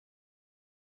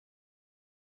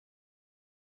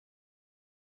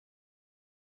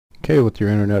Okay, with your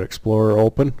Internet Explorer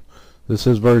open, this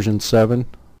is version 7.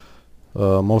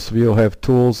 Most of you will have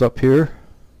tools up here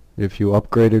if you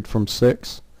upgraded from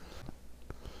 6.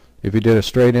 If you did a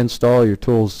straight install, your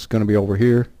tools is going to be over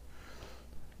here.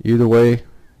 Either way,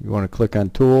 you want to click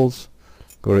on Tools,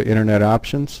 go to Internet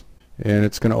Options, and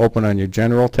it's going to open on your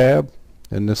General tab,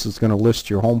 and this is going to list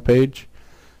your home page,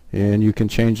 and you can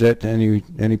change that to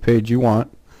any page you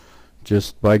want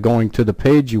just by going to the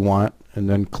page you want and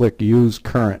then click Use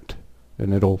Current,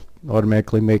 and it'll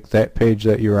automatically make that page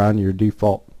that you're on your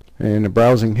default. And the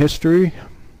browsing history,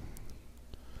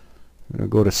 I'm going to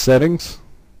go to Settings,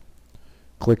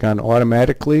 click on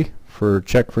Automatically for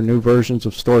check for new versions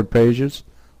of stored pages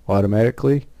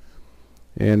automatically,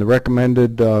 and the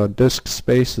recommended disk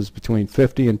space is between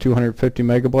 50 and 250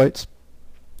 megabytes.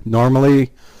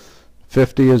 Normally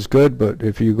 50 is good, but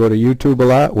if you go to YouTube a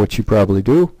lot, which you probably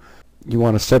do, you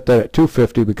want to set that at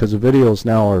 250 because the videos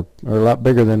now are a lot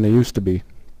bigger than they used to be.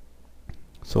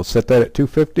 So set that at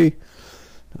 250.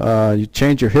 You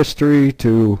change your history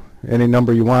to any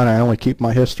number you want. I only keep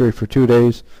my history for 2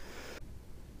 days.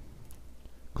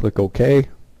 Click OK.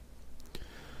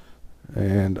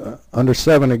 And under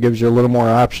 7 it gives you a little more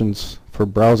options for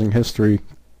browsing history.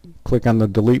 Click on the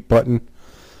delete button.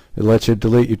 It lets you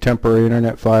delete your temporary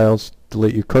internet files,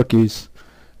 delete your cookies,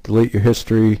 delete your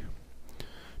history,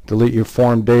 delete your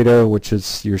form data, which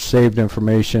is your saved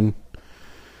information.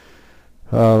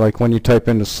 Like when you type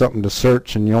into something to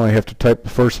search and you only have to type the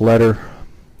first letter,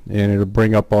 and it'll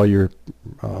bring up all your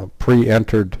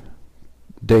pre-entered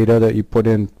data that you put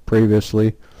in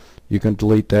previously. You can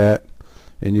delete that,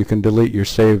 and you can delete your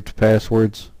saved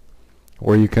passwords,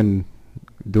 or you can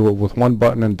do it with one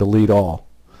button and delete all.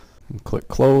 And click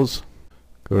Close.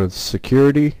 Go to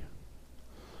Security.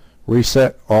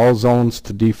 Reset all zones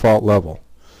to default level.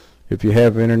 If you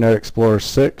have Internet Explorer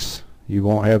 6, you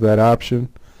won't have that option,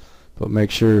 but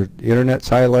make sure Internet's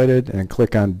highlighted and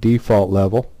click on Default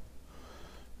Level.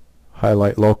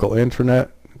 Highlight Local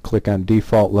Internet, click on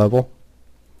Default Level.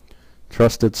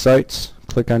 Trusted Sites,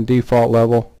 click on Default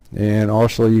Level, and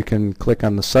also you can click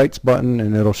on the Sites button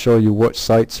and it'll show you what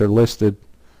sites are listed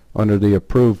under the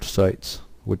approved sites,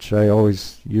 which I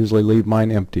usually leave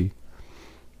mine empty.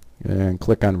 And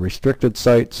click on Restricted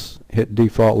Sites, hit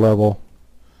Default Level,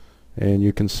 and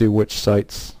you can see which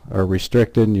sites are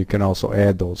restricted, and you can also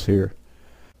add those here.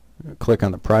 Click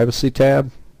on the Privacy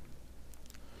tab,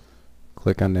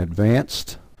 click on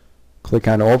Advanced, click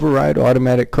on Override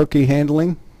Automatic Cookie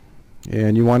Handling,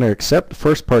 and you want to accept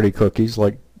first-party cookies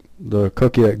like the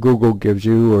cookie that Google gives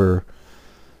you or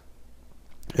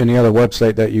any other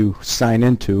website that you sign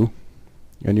into,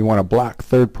 and you want to block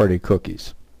third-party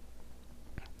cookies,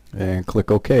 and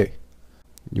click OK.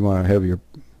 You want to have your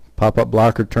pop-up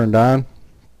blocker turned on.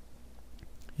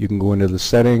 You can go into the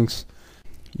settings.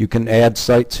 You can add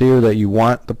sites here that you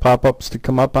want the pop-ups to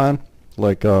come up on.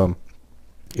 Like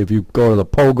if you go to the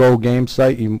Pogo game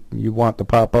site, you want the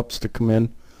pop-ups to come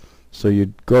in. So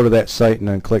you go to that site and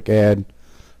then click Add,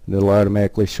 and it'll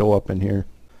automatically show up in here.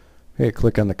 Okay,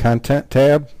 click on the Content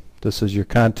tab. This is your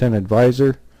Content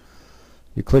Advisor.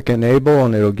 You click Enable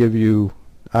and it'll give you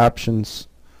options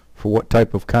for what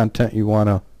type of content you want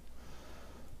to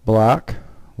block,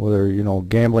 whether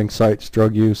gambling sites,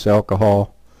 drug use,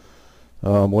 alcohol,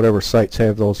 whatever sites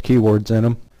have those keywords in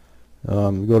them.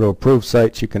 You go to approved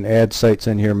sites, you can add sites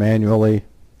in here manually.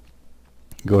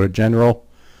 Go to General,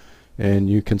 and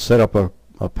you can set up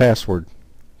a password.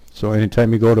 So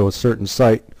anytime you go to a certain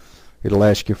site, it'll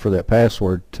ask you for that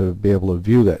password to be able to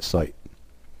view that site.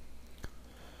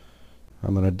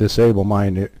 I'm going to disable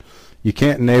mine. You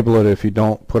can't enable it if you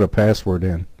don't put a password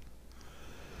in.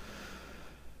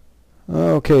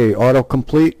 Okay,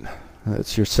 autocomplete.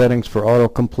 That's your settings for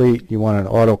autocomplete. You want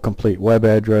an autocomplete web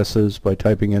addresses by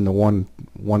typing in the one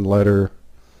letter.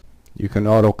 You can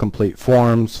autocomplete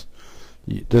forms.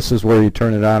 This is where you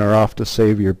turn it on or off to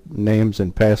save your names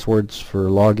and passwords for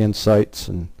login sites,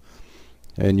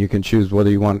 and you can choose whether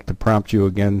you want it to prompt you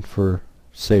again for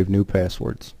save new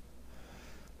passwords.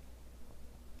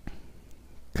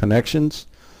 Connections.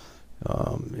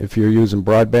 If you're using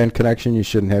broadband connection, you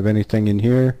shouldn't have anything in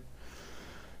here.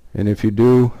 And if you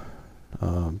do,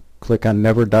 click on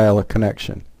Never Dial a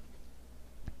Connection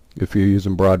if you're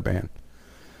using broadband.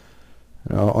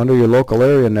 Now, under your local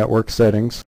area network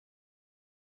settings,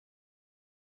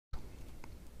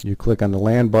 you click on the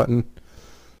LAN button.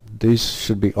 These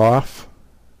should be off,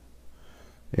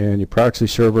 and your proxy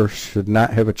server should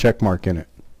not have a check mark in it.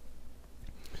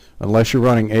 Unless you're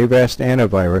running Avast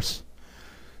antivirus,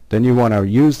 then you want to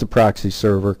use the proxy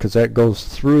server, because that goes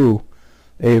through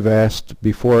Avast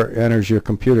before it enters your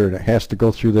computer, and it has to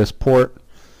go through this port,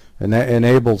 and that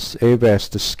enables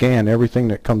Avast to scan everything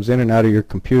that comes in and out of your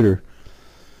computer.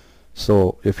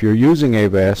 So if you're using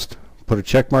Avast, put a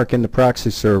check mark in the proxy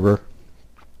server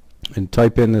and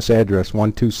type in this address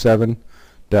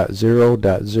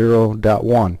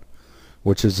 127.0.0.1,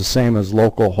 which is the same as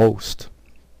localhost.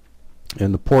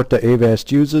 And the port that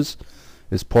Avast uses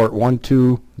is port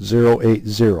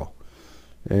 12080,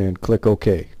 and click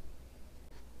OK.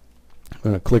 I'm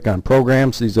going to click on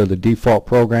programs. These are the default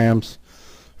programs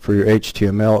for your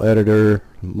HTML editor.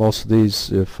 Most of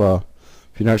these, if you're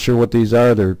not sure what these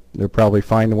are, they're probably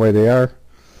fine the way they are.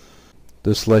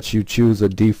 This lets you choose a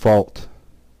default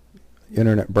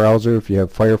internet browser if you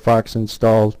have Firefox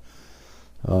installed.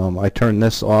 I turn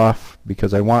this off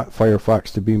because I want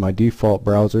Firefox to be my default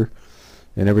browser,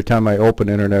 and every time I open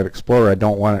Internet Explorer I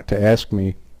don't want it to ask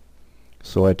me,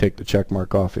 so I take the check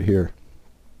mark off of here.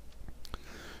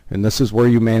 And this is where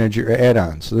you manage your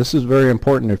add-ons. So this is very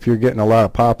important if you're getting a lot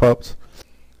of pop-ups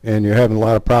and you're having a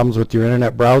lot of problems with your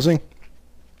internet browsing.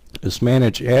 This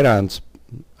manage add-ons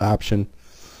option,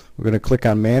 we're going to click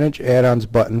on manage add-ons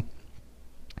button,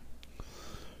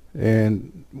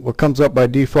 and what comes up by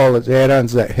default is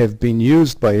add-ons that have been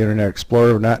used by Internet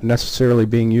Explorer, not necessarily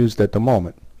being used at the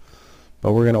moment.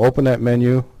 But we're going to open that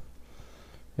menu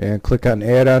and click on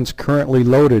add-ons currently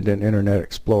loaded in Internet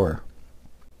Explorer.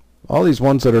 All these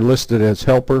ones that are listed as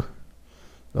helper,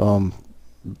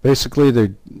 basically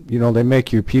they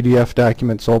make your PDF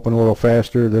documents open a little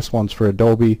faster. This one's for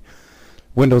Adobe.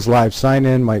 Windows Live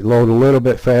Sign-In might load a little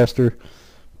bit faster,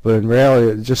 but in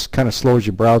reality it just kind of slows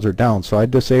your browser down, so I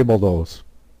disable those.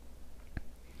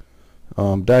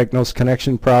 Diagnose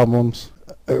connection problems.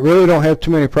 I really don't have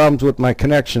too many problems with my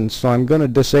connection, so I'm going to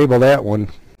disable that one,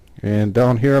 and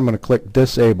down here I'm going to click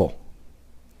disable,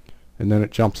 and then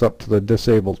it jumps up to the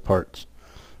disabled parts.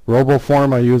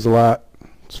 RoboForm I use a lot,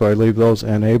 so I leave those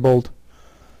enabled.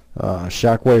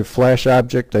 Shockwave Flash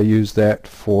Object, I use that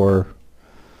for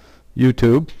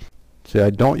YouTube. See,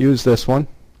 I don't use this one,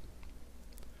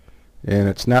 and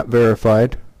it's not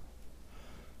verified.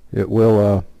 It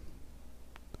will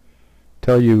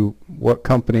tell you what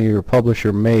company or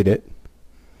publisher made it,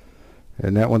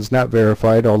 and that one's not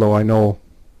verified, although I know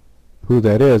who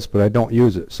that is, but I don't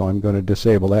use it, so I'm going to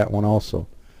disable that one also.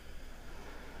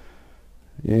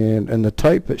 And the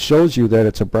type, it shows you that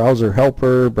it's a browser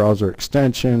helper, browser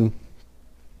extension,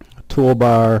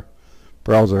 toolbar,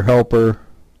 browser helper,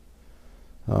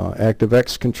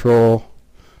 ActiveX control,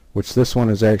 which this one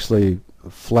is actually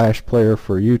a flash player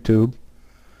for YouTube,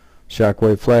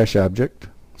 Shockwave Flash Object,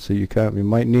 so you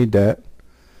might need that.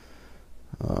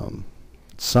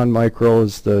 Sun Micro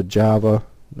is the Java.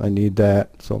 I need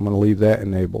that, so I'm going to leave that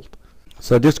enabled.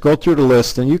 So just go through the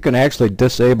list, and you can actually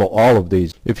disable all of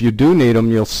these. If you do need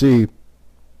them, you'll see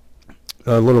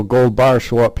a little gold bar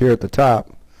show up here at the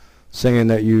top saying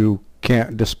that you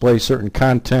can't display certain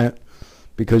content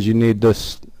because you need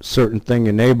this certain thing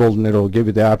enabled, and it'll give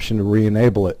you the option to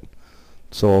re-enable it.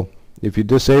 So if you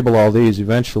disable all these,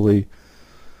 eventually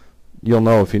you'll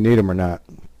know if you need them or not,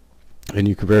 and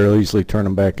you can very easily turn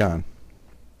them back on.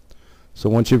 So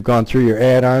once you've gone through your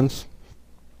add-ons,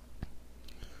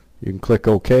 you can click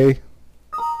OK,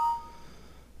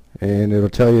 and it'll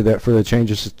tell you that for the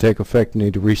changes to take effect you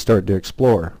need to restart the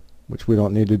Explorer, which we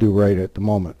don't need to do right at the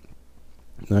moment.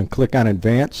 Then click on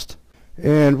Advanced,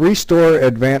 and Restore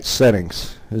Advanced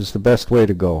Settings is the best way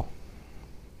to go.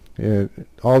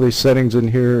 All these settings in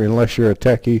here, unless you're a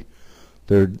techie,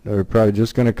 they're probably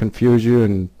just going to confuse you,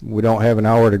 and we don't have an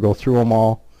hour to go through them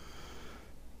all.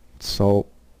 So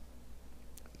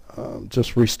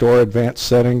just restore advanced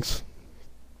settings,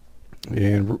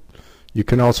 and you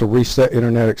can also reset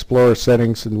Internet Explorer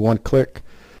settings in one click,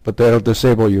 but that'll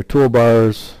disable your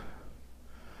toolbars,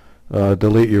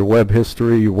 delete your web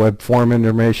history, your web form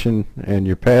information, and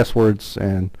your passwords.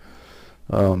 And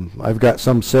I've got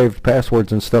some saved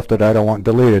passwords and stuff that I don't want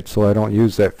deleted, so I don't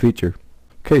use that feature.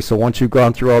 Okay, so once you've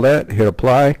gone through all that, hit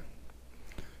apply,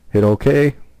 hit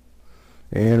OK,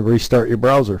 and restart your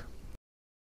browser.